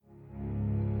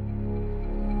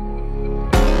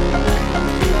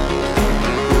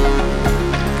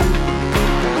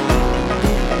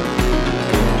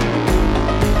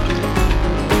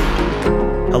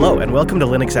and welcome to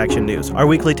Linux Action News, our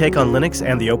weekly take on Linux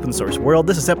and the open source world.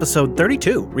 This is episode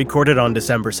 32, recorded on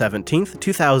December 17th,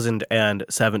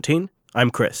 2017.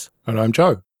 I'm Chris. And I'm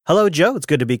Joe. Hello, Joe. It's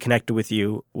good to be connected with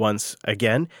you once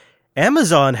again.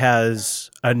 Amazon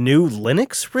has a new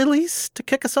Linux release to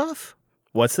kick us off.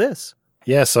 What's this?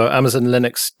 Yeah, so Amazon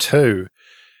Linux 2,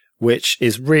 which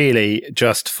is really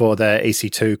just for their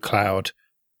EC2 cloud.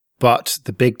 But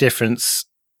the big difference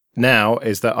now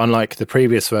is that unlike the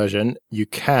previous version, you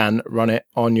can run it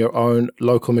on your own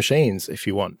local machines if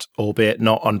you want, albeit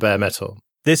not on bare metal.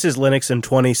 This is Linux in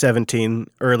 2017,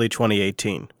 early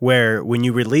 2018, where when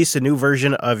you release a new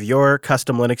version of your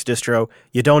custom Linux distro,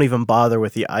 you don't even bother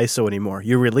with the ISO anymore.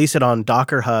 You release it on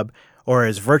Docker Hub or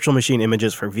as virtual machine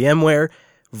images for VMware,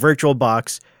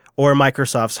 VirtualBox, or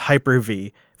Microsoft's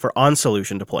Hyper-V for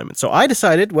on-solution deployment. So I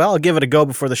decided, well, I'll give it a go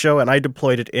before the show, and I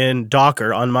deployed it in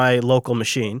Docker on my local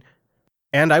machine.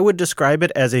 And I would describe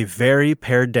it as a very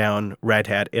pared-down Red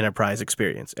Hat enterprise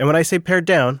experience. And when I say pared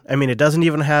down, I mean it doesn't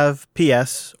even have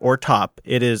PS or top.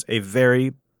 It is a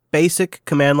very basic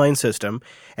command line system,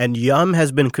 and Yum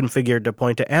has been configured to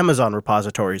point to Amazon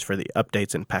repositories for the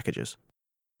updates and packages.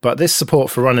 But this support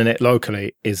for running it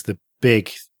locally is the big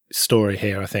story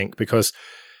here, I think, because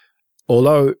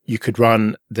although you could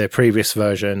run the previous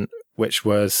version, which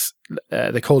was,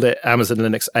 they called it Amazon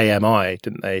Linux AMI,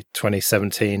 didn't they?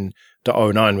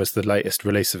 2017.09 was the latest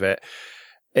release of it.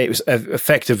 It was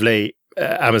effectively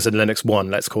Amazon Linux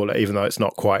 1, let's call it, even though it's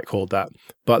not quite called that.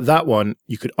 But that one,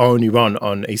 you could only run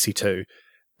on EC2.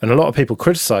 And a lot of people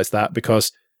criticized that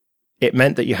because it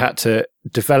meant that you had to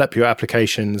develop your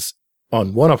applications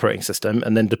on one operating system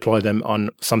and then deploy them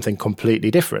on something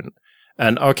completely different.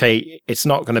 And okay, it's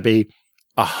not going to be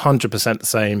 100% the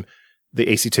same, the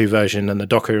EC2 version and the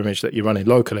Docker image that you're running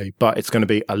locally, but it's going to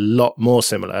be a lot more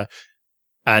similar.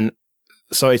 And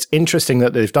so it's interesting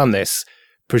that they've done this,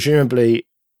 presumably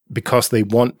because they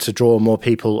want to draw more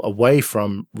people away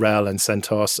from RHEL and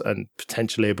CentOS and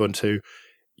potentially Ubuntu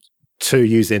to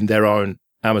using their own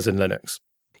Amazon Linux.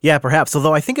 Yeah, perhaps,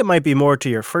 although I think it might be more to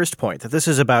your first point, that this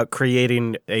is about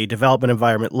creating a development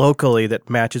environment locally that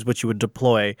matches what you would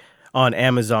deploy on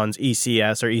Amazon's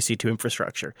ECS or EC2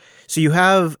 infrastructure. So you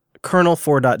have kernel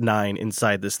 4.9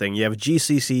 inside this thing. You have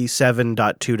GCC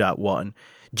 7.2.1,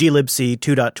 glibc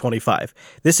 2.25.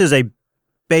 This is a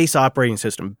base operating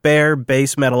system, bare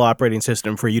base metal operating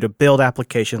system for you to build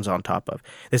applications on top of.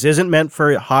 This isn't meant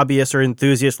for hobbyists or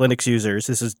enthusiast Linux users.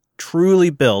 This is truly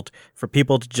built for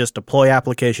people to just deploy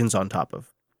applications on top of.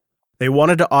 They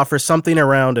wanted to offer something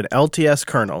around an LTS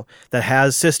kernel that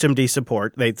has systemd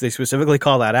support. They specifically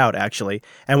call that out, actually,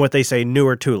 and what they say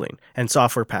newer tooling and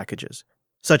software packages,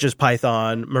 such as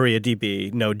Python,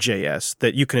 MariaDB, Node.js,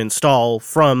 that you can install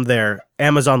from their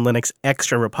Amazon Linux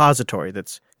extra repository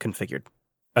that's configured.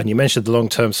 And you mentioned the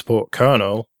long-term support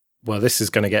kernel. Well, this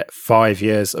is going to get 5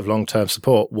 years of long-term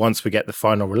support once we get the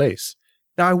final release.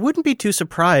 Now, I wouldn't be too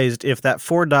surprised if that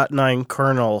 4.9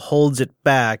 kernel holds it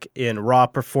back in raw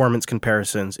performance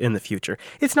comparisons in the future.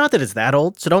 It's not that it's that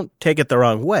old, so don't take it the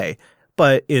wrong way.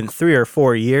 But in 3 or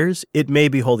 4 years, it may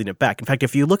be holding it back. In fact,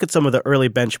 if you look at some of the early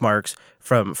benchmarks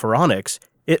from Phoronix,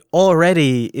 it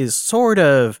already is sort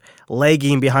of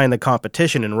lagging behind the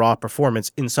competition in raw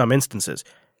performance in some instances,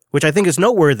 which I think is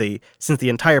noteworthy since the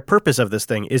entire purpose of this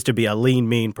thing is to be a lean,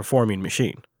 mean, performing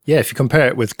machine. Yeah, if you compare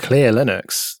it with Clear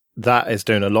Linux, that is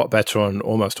doing a lot better on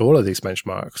almost all of these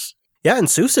benchmarks. Yeah, and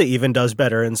SUSE even does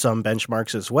better in some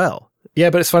benchmarks as well. Yeah,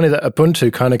 but it's funny that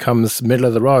Ubuntu kind of comes middle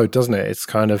of the road, doesn't it? It's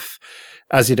kind of,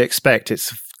 as you'd expect,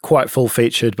 it's quite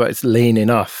full-featured, but it's lean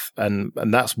enough. And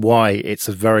that's why it's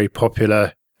a very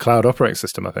popular cloud operating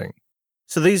system, I think.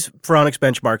 So these Phoronix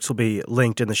benchmarks will be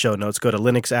linked in the show notes. Go to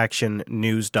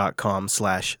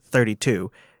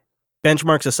linuxactionnews.com/32.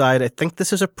 Benchmarks aside, I think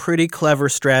this is a pretty clever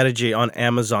strategy on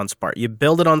Amazon's part. You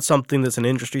build it on something that's an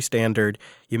industry standard,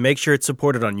 you make sure it's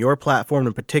supported on your platform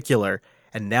in particular,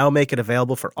 and now make it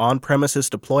available for on-premises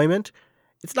deployment.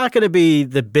 It's not going to be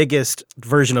the biggest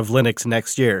version of Linux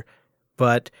next year,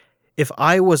 but if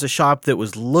I was a shop that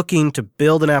was looking to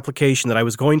build an application that I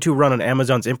was going to run on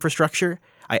Amazon's infrastructure,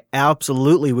 I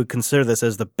absolutely would consider this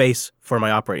as the base for my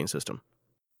operating system.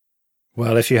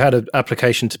 Well, if you had an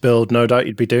application to build, no doubt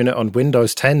you'd be doing it on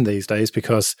Windows 10 these days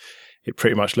because it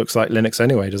pretty much looks like Linux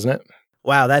anyway, doesn't it?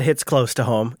 Wow, that hits close to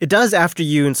home. It does after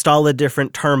you install a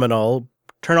different terminal,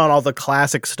 turn on all the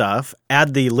classic stuff,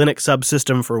 add the Linux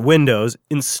subsystem for Windows,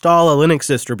 install a Linux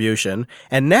distribution,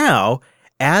 and now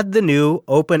add the new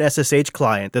OpenSSH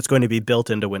client that's going to be built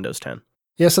into Windows 10.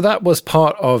 Yeah, so that was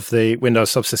part of the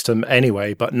Windows subsystem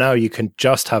anyway, but now you can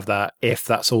just have that if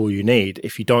that's all you need.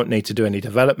 If you don't need to do any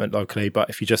development locally, but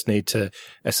if you just need to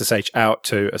SSH out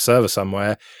to a server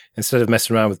somewhere, instead of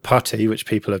messing around with PuTTY, which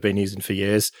people have been using for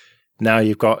years, now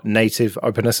you've got native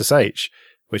OpenSSH,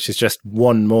 which is just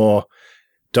one more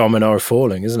domino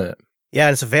falling, isn't it? Yeah,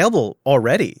 and it's available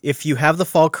already. If you have the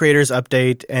Fall Creators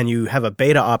Update and you have a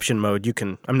beta option mode, you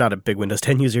can, I'm not a big Windows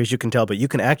 10 user, as you can tell, but you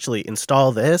can actually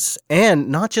install this, and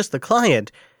not just the client,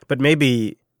 but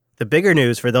maybe the bigger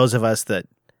news for those of us that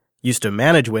used to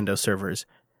manage Windows servers,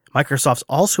 Microsoft's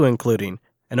also including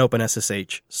an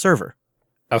OpenSSH server.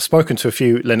 I've spoken to a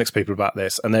few Linux people about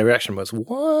this, and their reaction was,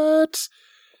 what?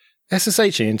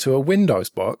 SSHing into a Windows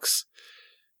box?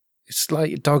 It's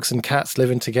like dogs and cats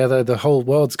living together. The whole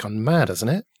world's gone mad,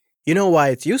 hasn't it? You know why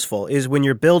it's useful is when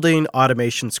you're building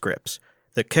automation scripts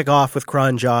that kick off with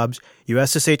cron jobs, you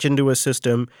SSH into a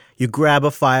system, you grab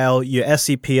a file, you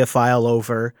SCP a file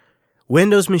over.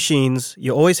 Windows machines,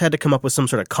 you always had to come up with some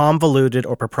sort of convoluted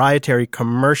or proprietary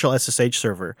commercial SSH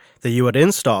server that you would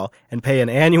install and pay an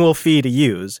annual fee to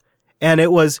use. And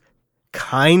it was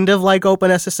kind of like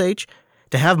OpenSSH.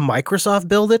 To have Microsoft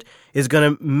build it is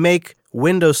going to make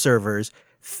Windows servers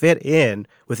fit in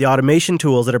with the automation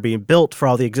tools that are being built for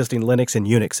all the existing Linux and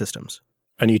Unix systems.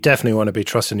 And you definitely want to be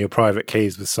trusting your private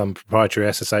keys with some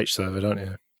proprietary SSH server, don't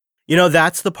you? You know,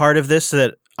 that's the part of this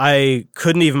that I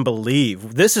couldn't even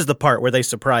believe. This is the part where they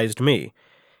surprised me.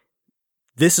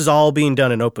 This is all being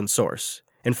done in open source.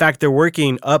 In fact, they're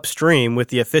working upstream with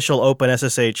the official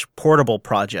OpenSSH portable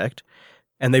project,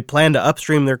 and they plan to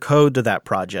upstream their code to that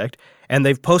project. And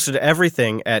they've posted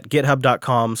everything at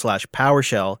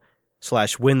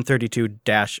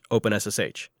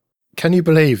github.com/win32-OpenSSH. Can you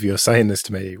believe you're saying this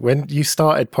to me? When you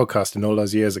started podcasting all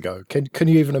those years ago, can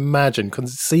you even imagine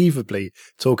conceivably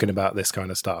talking about this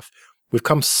kind of stuff? We've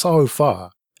come so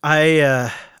far.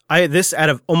 This, out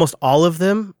of almost all of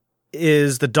them,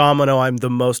 is the domino I'm the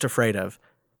most afraid of.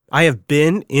 I have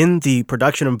been in the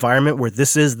production environment where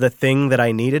this is the thing that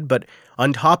I needed, but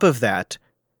on top of that,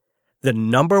 the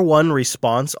number one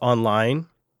response online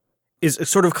is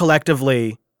sort of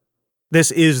collectively, this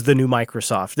is the new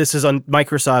Microsoft.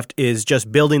 Microsoft is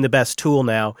just building the best tool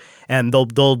now, and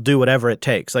they'll do whatever it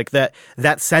takes. Like that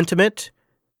sentiment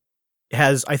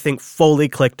has, I think, fully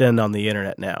clicked in on the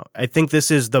internet now. I think this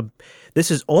is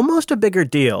almost a bigger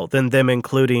deal than them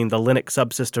including the Linux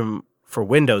subsystem for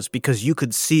Windows, because you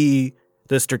could see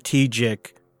the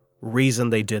strategic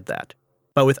reason they did that.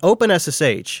 But with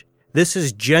OpenSSH, this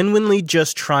is genuinely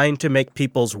just trying to make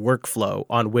people's workflow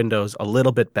on Windows a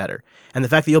little bit better. And the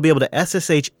fact that you'll be able to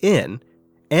SSH in,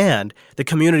 and the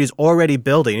community is already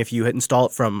building, if you install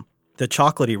it from the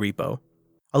Chocolatey repo,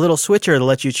 a little switcher to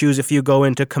let you choose if you go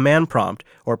into Command Prompt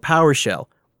or PowerShell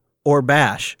or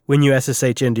Bash when you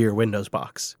SSH into your Windows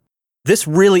box. This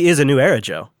really is a new era,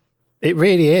 Joe. It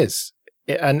really is.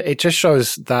 And it just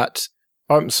shows that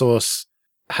open source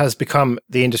has become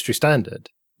the industry standard,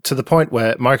 to the point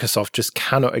where Microsoft just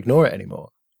cannot ignore it anymore.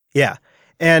 Yeah,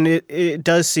 and it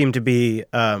does seem to be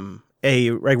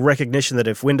a recognition that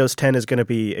if Windows 10 is going to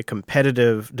be a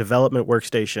competitive development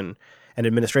workstation and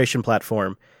administration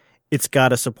platform, it's got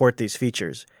to support these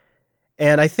features.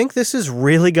 And I think this is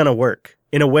really going to work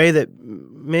in a way that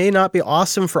may not be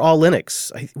awesome for all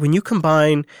Linux. When you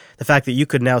combine the fact that you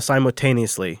could now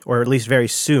simultaneously, or at least very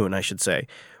soon, I should say,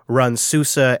 run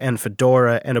SUSE and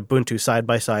Fedora and Ubuntu side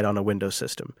by side on a Windows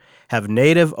system, have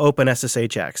native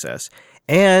OpenSSH access,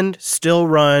 and still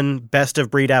run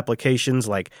best-of-breed applications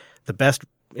like the best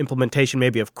implementation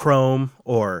maybe of Chrome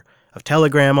or of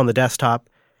Telegram on the desktop,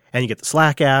 and you get the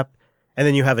Slack app, and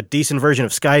then you have a decent version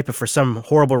of Skype if for some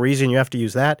horrible reason you have to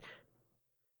use that.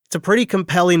 It's a pretty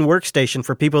compelling workstation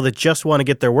for people that just want to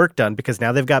get their work done, because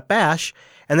now they've got Bash,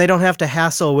 and they don't have to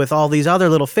hassle with all these other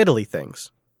little fiddly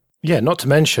things. Yeah, not to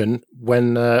mention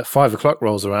when 5 o'clock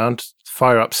rolls around,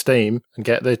 fire up Steam and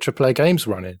get the AAA games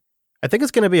running. I think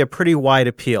it's going to be a pretty wide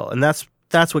appeal, and that's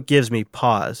what gives me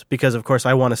pause, because, of course,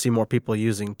 I want to see more people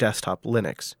using desktop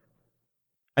Linux.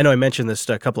 I know I mentioned this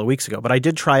a couple of weeks ago, but I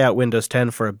did try out Windows 10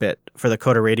 for a bit for the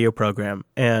Coda Radio program,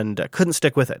 and couldn't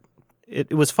stick with it.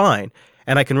 It was fine,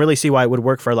 and I can really see why it would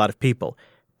work for a lot of people.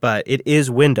 But it is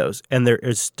Windows, and there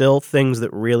is still things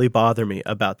that really bother me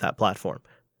about that platform.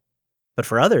 But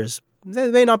for others,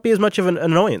 they may not be as much of an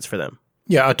annoyance for them.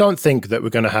 Yeah, I don't think that we're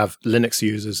going to have Linux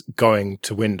users going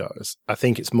to Windows. I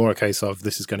think it's more a case of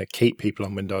this is going to keep people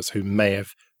on Windows who may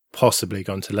have possibly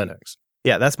gone to Linux.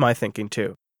 Yeah, that's my thinking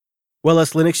too. Well,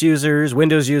 us Linux users,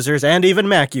 Windows users, and even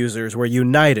Mac users were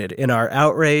united in our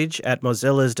outrage at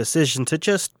Mozilla's decision to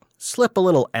just slip a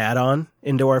little add-on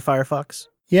into our Firefox.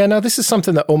 Yeah, now this is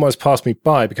something that almost passed me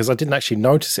by because I didn't actually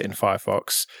notice it in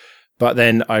Firefox, but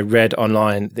then I read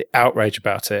online the outrage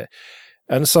about it.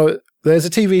 And so there's a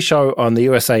TV show on the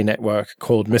USA Network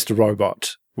called Mr.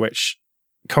 Robot, which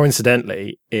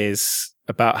coincidentally is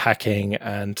about hacking,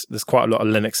 and there's quite a lot of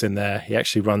Linux in there. He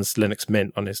actually runs Linux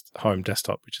Mint on his home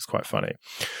desktop, which is quite funny.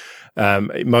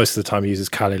 Most of the time he uses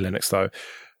Kali Linux though.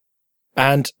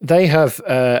 And they have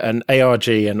an ARG,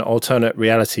 an alternate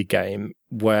reality game,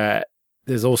 where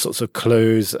there's all sorts of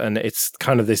clues, and it's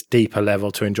kind of this deeper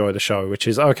level to enjoy the show, which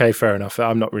is okay, fair enough.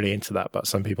 I'm not really into that, but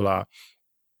some people are.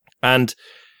 And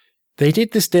they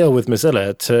did this deal with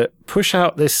Mozilla to push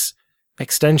out this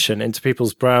extension into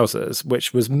people's browsers,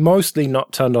 which was mostly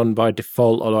not turned on by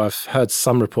default, although I've heard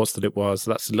some reports that it was.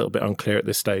 That's a little bit unclear at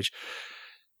this stage.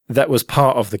 That was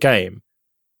part of the game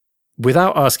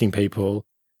without asking people,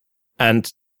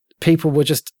 and people were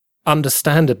just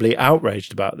understandably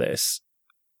outraged about this.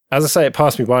 As I say, it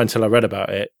passed me by until I read about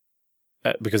it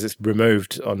because it's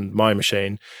removed on my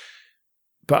machine.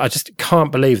 But I just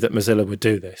can't believe that Mozilla would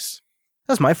do this.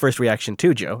 That's my first reaction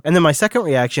too, Joe. And then my second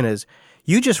reaction is,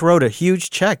 you just wrote a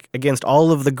huge check against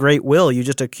all of the great will you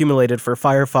just accumulated for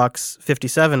Firefox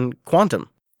 57 Quantum.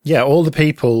 Yeah, all the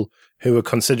people who were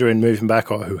considering moving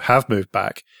back or who have moved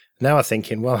back now are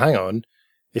thinking, well, hang on,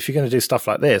 if you're going to do stuff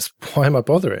like this, why am I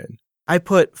bothering? I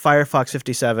put Firefox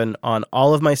 57 on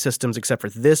all of my systems except for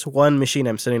this one machine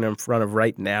I'm sitting in front of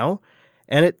right now,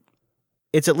 and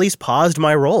it's at least paused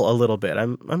my roll a little bit.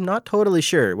 I'm not totally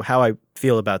sure how I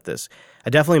feel about this.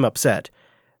 I definitely am upset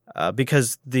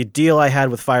because the deal I had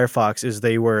with Firefox is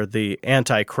they were the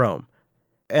anti-Chrome,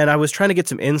 and I was trying to get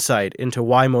some insight into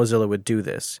why Mozilla would do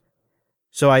this.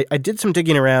 So I did some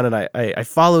digging around, and I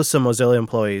follow some Mozilla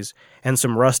employees and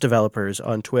some Rust developers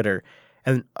on Twitter,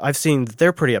 and I've seen that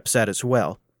they're pretty upset as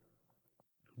well.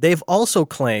 They've also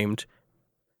claimed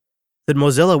that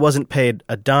Mozilla wasn't paid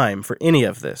a dime for any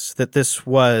of this, that this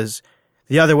was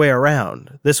the other way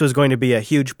around. This was going to be a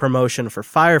huge promotion for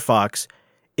Firefox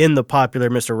in the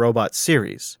popular Mr. Robot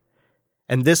series.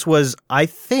 And this was, I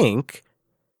think,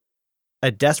 a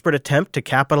desperate attempt to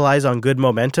capitalize on good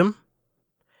momentum.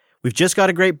 We've just got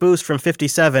a great boost from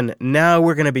 57. Now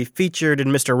we're going to be featured in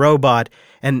Mr. Robot.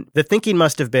 And the thinking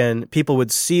must have been people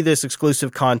would see this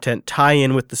exclusive content tie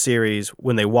in with the series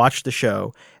when they watched the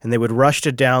show, and they would rush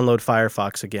to download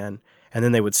Firefox again, and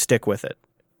then they would stick with it.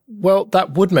 Well,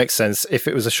 that would make sense if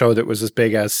it was a show that was as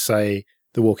big as, say,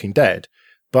 The Walking Dead.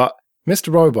 But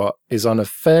Mr. Robot is on a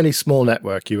fairly small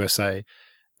network, USA.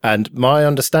 And my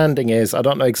understanding is, I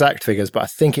don't know exact figures, but I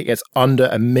think it gets under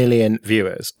 1 million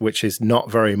viewers, which is not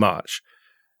very much.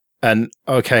 And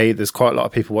okay, there's quite a lot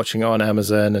of people watching it on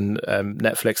Amazon and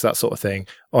Netflix, that sort of thing,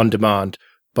 on demand.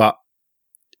 But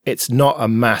it's not a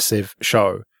massive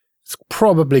show. It's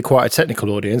probably quite a technical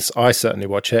audience. I certainly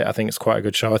watch it. I think it's quite a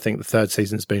good show. I think the 3rd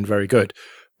season's been very good.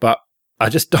 But I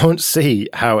just don't see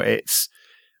how it's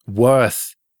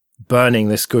worth burning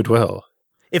this goodwill.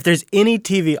 If there's any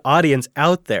TV audience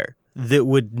out there that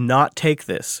would not take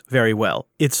this very well,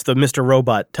 it's the Mr.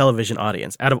 Robot television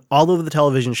audience, out of all of the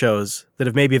television shows that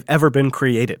have maybe ever been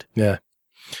created. Yeah.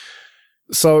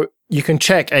 So you can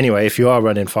check anyway, if you are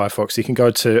running Firefox, you can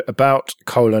go to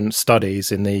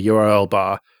about:studies in the URL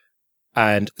bar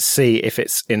and see if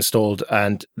it's installed.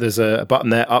 And there's a button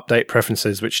there, update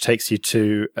preferences, which takes you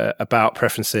to about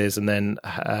preferences and then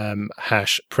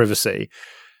 # privacy.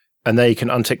 And there you can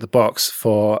untick the box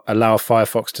for allow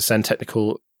Firefox to send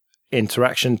technical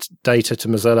interaction data to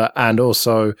Mozilla, and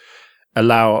also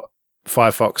allow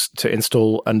Firefox to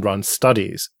install and run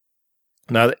studies.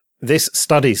 Now, this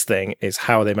studies thing is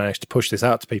how they managed to push this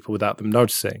out to people without them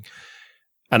noticing.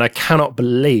 And I cannot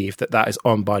believe that that is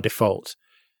on by default.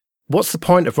 What's the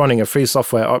point of running a free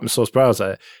software open source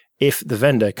browser if the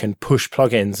vendor can push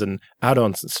plugins and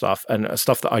add-ons and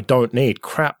stuff that I don't need?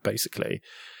 Crap, basically.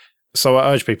 So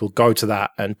I urge people, go to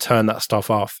that and turn that stuff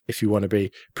off if you want to be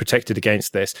protected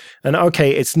against this. And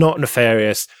okay, it's not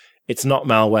nefarious. It's not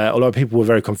malware, although people were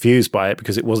very confused by it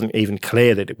because it wasn't even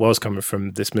clear that it was coming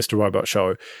from this Mr. Robot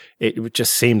show. It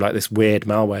just seemed like this weird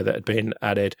malware that had been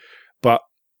added. But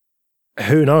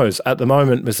who knows? At the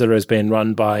moment, Mozilla is being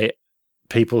run by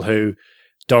people who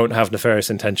don't have nefarious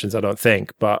intentions, I don't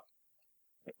think. But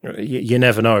you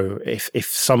never know. If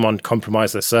someone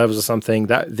compromised their servers or something,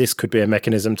 that this could be a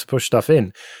mechanism to push stuff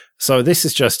in. So this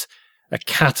is just a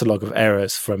catalogue of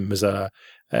errors from Mozilla,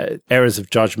 errors of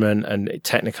judgment and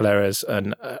technical errors,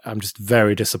 and I'm just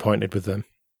very disappointed with them.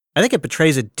 I think it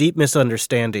betrays a deep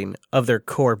misunderstanding of their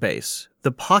core base.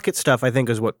 The Pocket stuff, I think,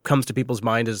 is what comes to people's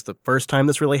mind as the first time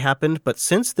this really happened. But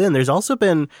since then, there's also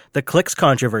been the Clicks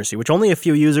controversy, which only a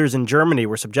few users in Germany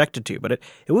were subjected to. But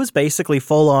it was basically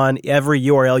full-on every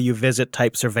URL you visit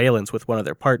type surveillance with one of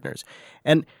their partners.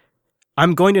 And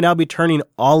I'm going to now be turning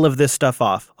all of this stuff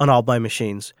off on all my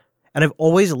machines. And I've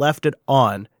always left it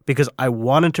on because I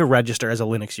wanted to register as a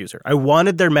Linux user. I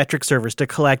wanted their metric servers to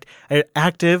collect an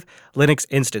active Linux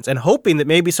instance, and hoping that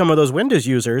maybe some of those Windows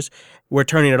users were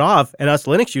turning it off and us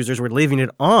Linux users were leaving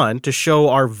it on to show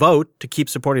our vote to keep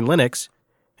supporting Linux.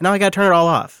 And now I got to turn it all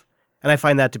off. And I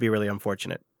find that to be really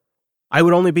unfortunate. I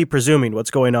would only be presuming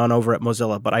what's going on over at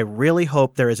Mozilla, but I really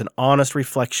hope there is an honest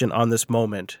reflection on this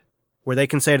moment where they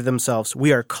can say to themselves,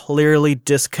 we are clearly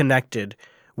disconnected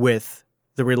with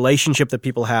the relationship that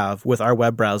people have with our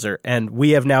web browser, and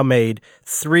we have now made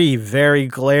 3 very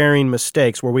glaring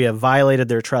mistakes where we have violated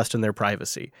their trust and their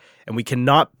privacy. And we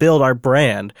cannot build our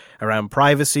brand around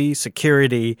privacy,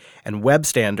 security, and web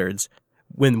standards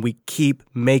when we keep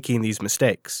making these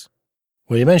mistakes.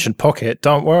 Well, you mentioned Pocket.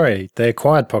 Don't worry. They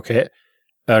acquired Pocket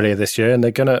earlier this year, and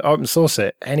they're going to open source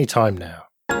it anytime now.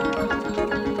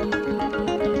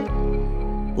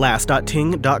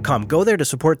 Last.ting.com. Go there to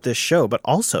support this show, but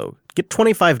also get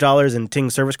 $25 in Ting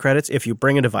service credits if you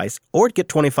bring a device, or get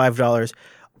 $25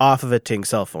 off of a Ting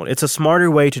cell phone. It's a smarter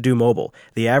way to do mobile.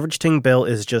 The average Ting bill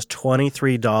is just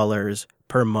 $23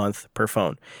 per month per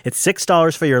phone. It's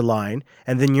 $6 for your line,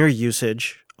 and then your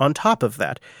usage on top of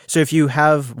that. So if you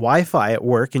have Wi-Fi at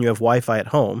work and you have Wi-Fi at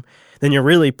home, then you're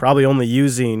really probably only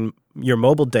using your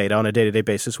mobile data on a day-to-day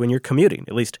basis when you're commuting,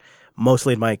 at least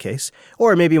mostly in my case,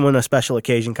 or maybe when a special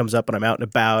occasion comes up and I'm out and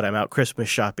about, I'm out Christmas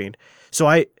shopping. So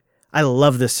I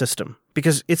love this system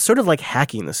because it's sort of like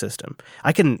hacking the system.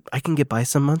 I can get by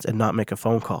some months and not make a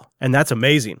phone call, and that's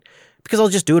amazing because I'll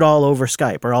just do it all over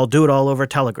Skype or I'll do it all over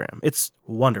Telegram. It's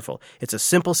wonderful. It's a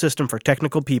simple system for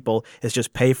technical people. It's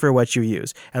just pay for what you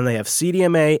use, and they have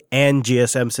CDMA and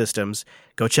GSM systems.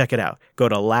 Go check it out. Go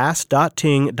to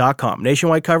last.ting.com.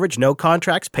 Nationwide coverage, no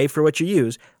contracts, pay for what you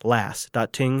use.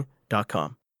 Last.ting.com.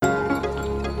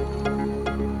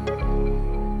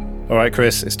 All right,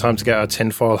 Chris, it's time to get our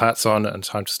tinfoil hats on and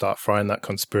time to start frying that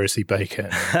conspiracy bacon.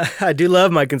 I do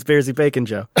love my conspiracy bacon,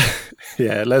 Joe.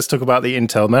 Yeah, let's talk about the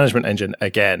Intel Management Engine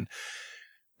again.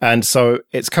 And so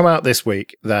it's come out this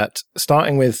week that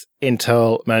starting with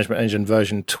Intel Management Engine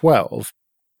version 12,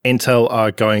 Intel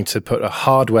are going to put a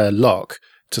hardware lock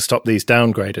to stop these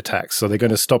downgrade attacks. So they're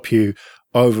going to stop you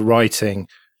overwriting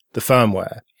the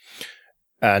firmware.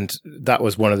 And that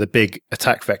was one of the big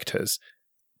attack vectors.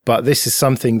 But this is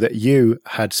something that you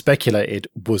had speculated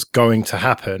was going to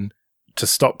happen to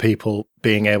stop people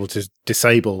being able to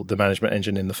disable the management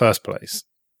engine in the first place.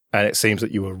 And it seems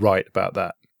that you were right about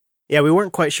that. Yeah, we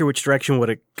weren't quite sure which direction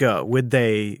would it go. Would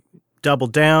they double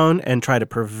down and try to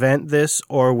prevent this,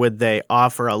 or would they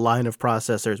offer a line of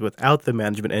processors without the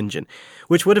management engine,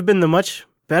 which would have been the much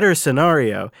better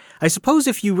scenario? I suppose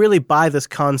if you really buy this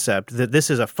concept that this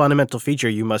is a fundamental feature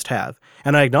you must have,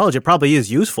 and I acknowledge it probably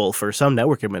is useful for some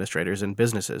network administrators and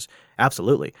businesses,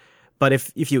 absolutely. But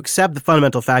if you accept the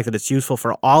fundamental fact that it's useful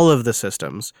for all of the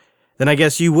systems, then I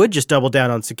guess you would just double down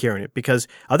on securing it, because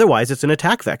otherwise it's an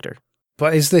attack vector.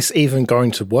 But is this even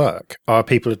going to work? Are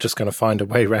people just going to find a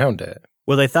way around it?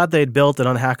 Well, they thought they'd built an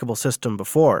unhackable system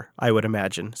before, I would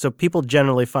imagine. So people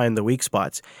generally find the weak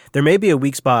spots. There may be a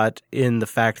weak spot in the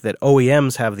fact that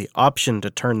OEMs have the option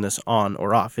to turn this on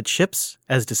or off. It ships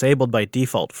as disabled by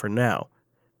default for now.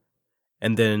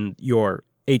 And then your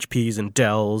HPs and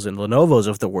Dells and Lenovos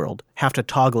of the world have to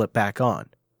toggle it back on.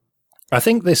 I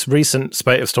think this recent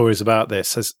spate of stories about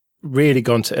this has really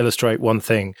gone to illustrate one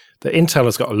thing, that Intel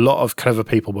has got a lot of clever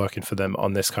people working for them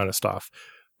on this kind of stuff.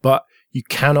 But you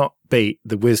cannot beat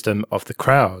the wisdom of the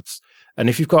crowds. And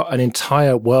if you've got an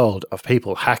entire world of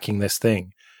people hacking this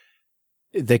thing,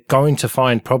 they're going to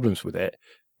find problems with it.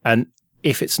 And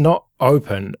if it's not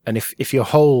open, and if your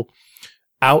whole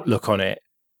outlook on it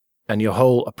and your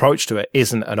whole approach to it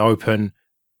isn't an open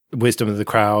wisdom of the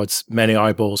crowds, many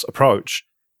eyeballs approach,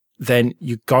 then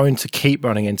you're going to keep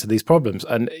running into these problems.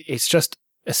 And it's just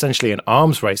essentially an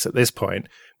arms race at this point,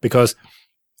 because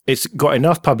it's got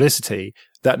enough publicity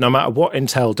that no matter what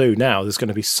Intel do now, there's going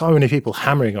to be so many people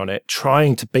hammering on it,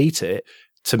 trying to beat it,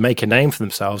 to make a name for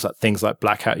themselves at things like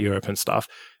Black Hat Europe and stuff.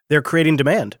 They're creating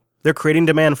demand. They're creating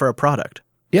demand for a product.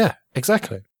 Yeah,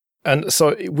 exactly. And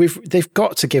so they've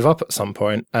got to give up at some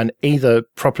point and either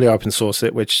properly open source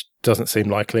it, which doesn't seem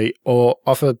likely, or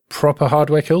offer proper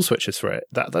hardware kill switches for it.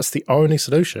 That's the only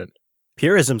solution.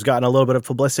 Purism's gotten a little bit of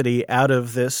publicity out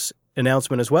of this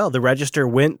announcement as well. The Register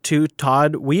went to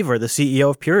Todd Weaver, the CEO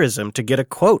of Purism, to get a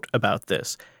quote about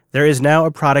this. There is now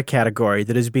a product category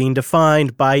that is being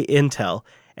defined by Intel,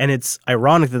 and it's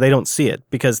ironic that they don't see it,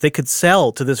 because they could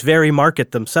sell to this very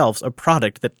market themselves a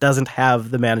product that doesn't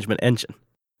have the management engine.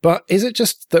 But is it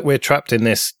just that we're trapped in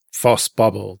this FOSS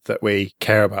bubble that we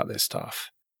care about this stuff?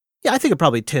 Yeah, I think it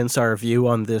probably tints our view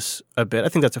on this a bit. I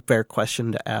think that's a fair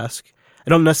question to ask. I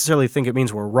don't necessarily think it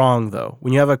means we're wrong, though.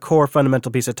 When you have a core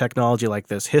fundamental piece of technology like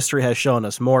this, history has shown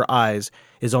us more eyes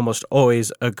is almost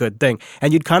always a good thing.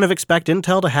 And you'd kind of expect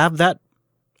Intel to have that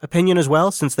opinion as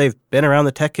well, since they've been around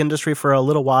the tech industry for a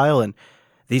little while, and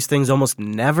these things almost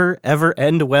never, ever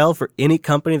end well for any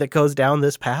company that goes down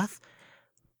this path.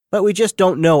 But we just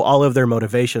don't know all of their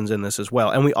motivations in this as well.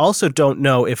 And we also don't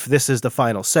know if this is the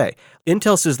final say.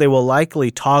 Intel says they will likely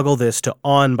toggle this to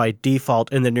on by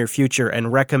default in the near future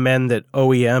and recommend that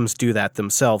OEMs do that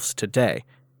themselves today.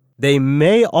 They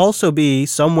may also be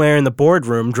somewhere in the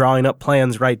boardroom drawing up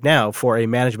plans right now for a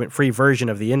management-free version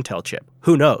of the Intel chip.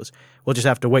 Who knows? We'll just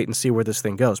have to wait and see where this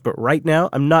thing goes. But right now,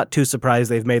 I'm not too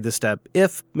surprised they've made this step,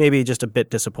 if maybe just a bit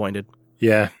disappointed.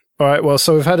 Yeah. All right, well,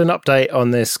 so we've had an update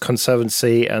on this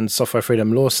Conservancy and Software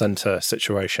Freedom Law Center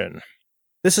situation.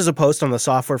 This is a post on the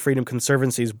Software Freedom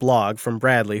Conservancy's blog from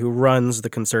Bradley, who runs the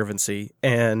Conservancy,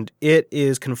 and it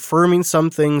is confirming some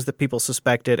things that people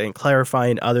suspected and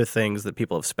clarifying other things that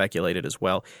people have speculated as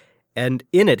well. And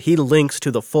in it, he links to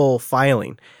the full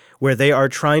filing, where they are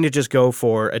trying to just go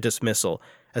for a dismissal.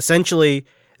 Essentially,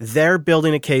 they're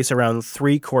building a case around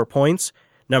 3 core points.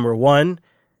 Number 1,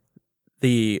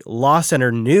 the Law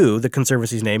Center knew the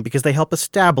Conservancy's name because they helped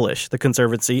establish the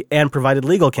Conservancy and provided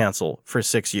legal counsel for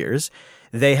 6 years.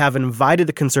 They have invited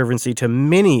the Conservancy to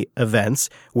many events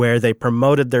where they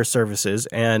promoted their services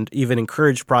and even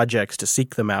encouraged projects to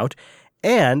seek them out.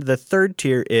 And the third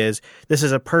tier is this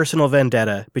is a personal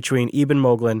vendetta between Eben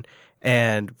Moglen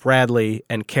and Bradley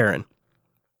and Karen.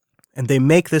 And they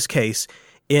make this case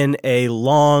in a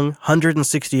long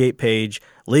 168-page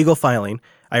legal filing.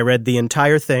 I read the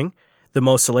entire thing. The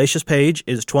most salacious page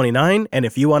is 29, and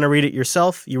if you want to read it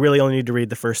yourself, you really only need to read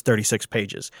the first 36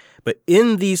 pages. But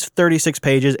in these 36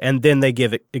 pages, and then they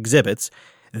give exhibits,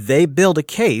 they build a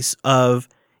case of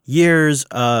years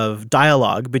of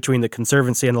dialogue between the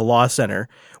Conservancy and the Law Center,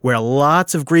 where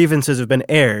lots of grievances have been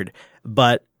aired,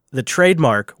 but the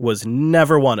trademark was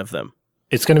never one of them.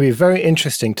 It's going to be very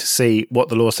interesting to see what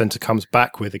the Law Center comes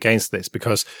back with against this,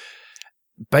 because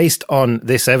based on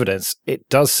this evidence, it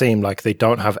does seem like they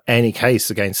don't have any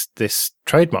case against this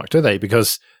trademark, do they?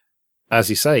 Because, as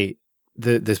you say,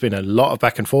 there's been a lot of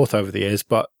back and forth over the years,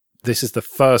 but this is the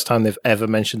first time they've ever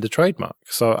mentioned the trademark.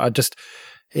 So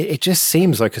it just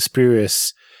seems like a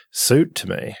spurious suit to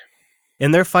me.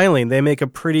 In their filing, they make a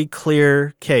pretty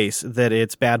clear case that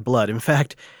it's bad blood. In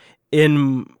fact,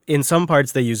 in some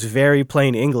parts, they use very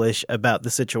plain English about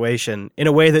the situation in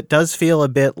a way that does feel a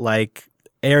bit like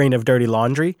airing of dirty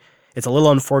laundry. It's a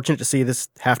little unfortunate to see this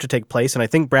have to take place, and I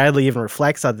think Bradley even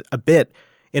reflects on a bit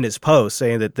in his post,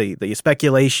 saying that the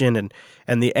speculation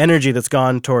and the energy that's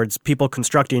gone towards people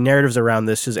constructing narratives around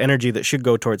this is energy that should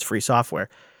go towards free software.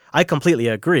 I completely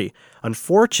agree.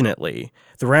 Unfortunately,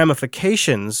 the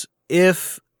ramifications,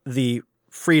 if the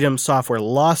Freedom Software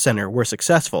Law Center were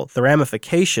successful, the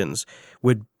ramifications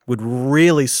would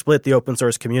really split the open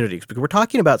source communities, because we're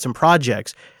talking about some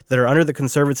projects that are under the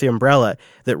Conservancy umbrella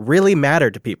that really matter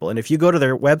to people. And if you go to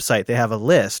their website, they have a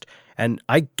list, and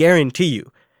I guarantee you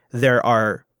there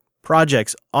are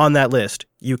projects on that list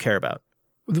you care about.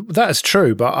 That is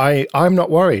true, but I'm not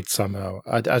worried somehow.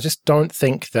 I just don't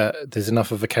think that there's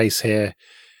enough of a case here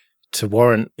to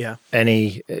warrant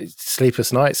any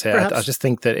sleepless nights here. I just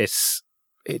think that it's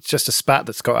just a spat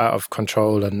that's got out of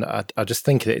control, and I just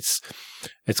think that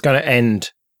it's going to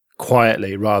end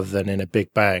quietly rather than in a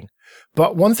big bang.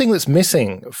 But one thing that's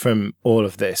missing from all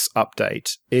of this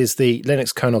update is the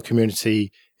Linux kernel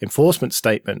community enforcement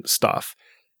statement stuff,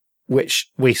 which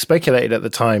we speculated at the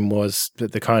time was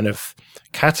the kind of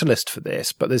catalyst for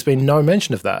this, but there's been no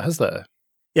mention of that, has there?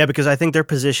 Yeah, because I think their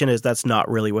position is that's not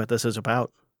really what this is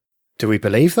about. Do we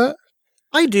believe that?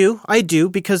 I do,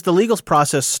 because the legal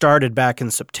process started back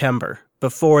in September,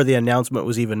 before the announcement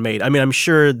was even made. I mean, I'm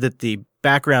sure that the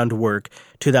background work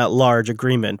to that large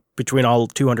agreement between all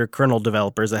 200 kernel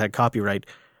developers that had copyright,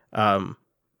 I'm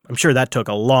sure that took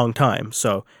a long time,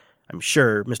 so I'm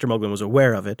sure Mr. Moglen was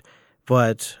aware of it.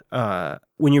 But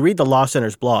when you read the Law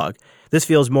Center's blog, this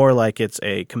feels more like it's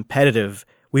a competitive,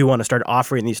 we want to start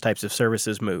offering these types of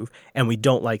services move, and we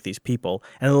don't like these people,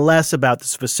 and less about the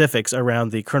specifics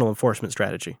around the kernel enforcement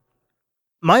strategy.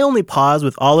 My only pause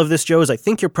with all of this, Joe, is I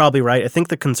think you're probably right. I think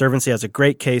the Conservancy has a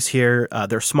great case here.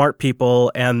 They're smart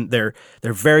people, and they're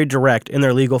very direct in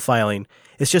their legal filing.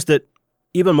 It's just that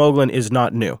Eben Moglen is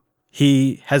not new.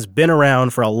 He has been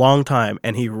around for a long time,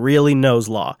 and he really knows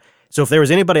law. So if there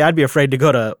was anybody I'd be afraid to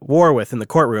go to war with in the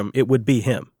courtroom, it would be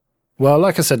him. Well,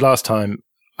 like I said last time,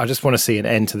 I just want to see an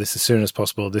end to this as soon as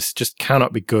possible. This just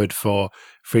cannot be good for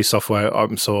free software,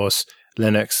 open source,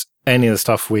 Linux, any of the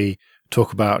stuff we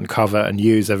talk about and cover and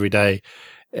use every day.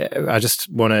 I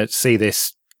just want to see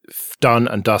this done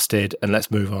and dusted, and let's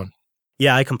move on.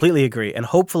 Yeah, I completely agree. And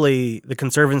hopefully the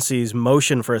Conservancy's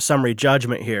motion for a summary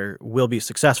judgment here will be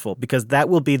successful, because that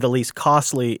will be the least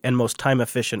costly and most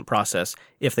time-efficient process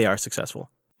if they are successful.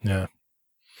 Yeah.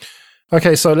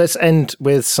 Okay, so let's end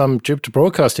with some Jupiter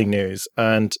Broadcasting news.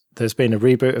 And there's been a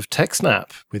reboot of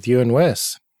TechSnap with you and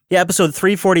Wes. Yeah, episode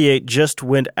 348 just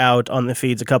went out on the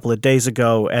feeds a couple of days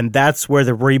ago, and that's where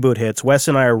the reboot hits. Wes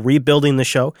and I are rebuilding the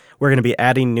show. We're going to be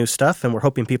adding new stuff, and we're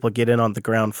hoping people get in on the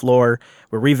ground floor.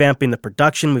 We're revamping the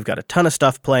production. We've got a ton of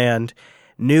stuff planned.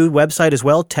 New website as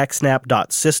well,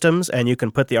 techsnap.systems, and you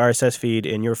can put the RSS feed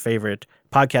in your favorite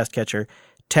podcast catcher,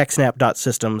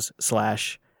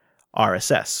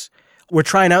 techsnap.systems/RSS. We're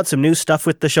trying out some new stuff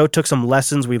with the show, took some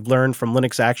lessons we've learned from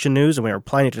Linux Action News, and we're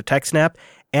applying it to TechSnap.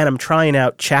 And I'm trying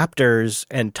out chapters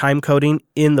and time coding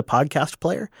in the podcast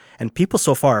player. And people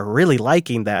so far are really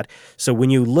liking that. So when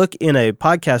you look in a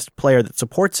podcast player that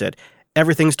supports it,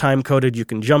 everything's time coded. You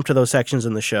can jump to those sections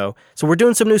in the show. So we're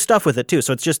doing some new stuff with it too.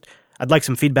 So it's just, I'd like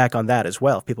some feedback on that as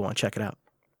well if people want to check it out.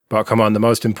 But come on, the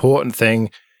most important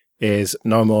thing is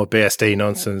no more BSD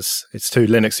nonsense. It's 2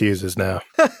 Linux users now.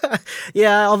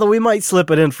 Yeah, although we might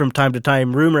slip it in from time to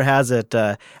time. Rumor has it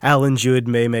Alan Jude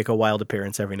may make a wild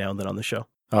appearance every now and then on the show.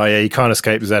 Oh, yeah, you can't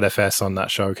escape ZFS on that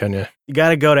show, can you? You got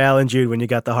to go to Alan Jude when you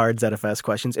got the hard ZFS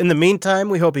questions. In the meantime,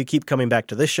 we hope you keep coming back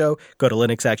to this show. Go to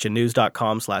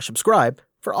linuxactionnews.com/subscribe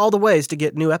for all the ways to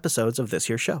get new episodes of this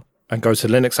here show. And go to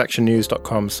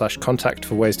linuxactionnews.com/contact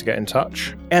for ways to get in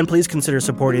touch. And please consider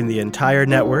supporting the entire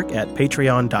network at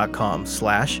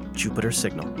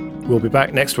patreon.com/JupiterSignal. We'll be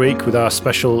back next week with our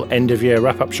special end-of-year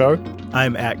wrap-up show.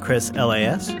 I'm at Chris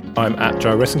LAS. I'm at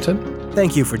Joe Rissington.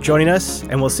 Thank you for joining us,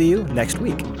 and we'll see you next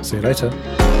week. See you later.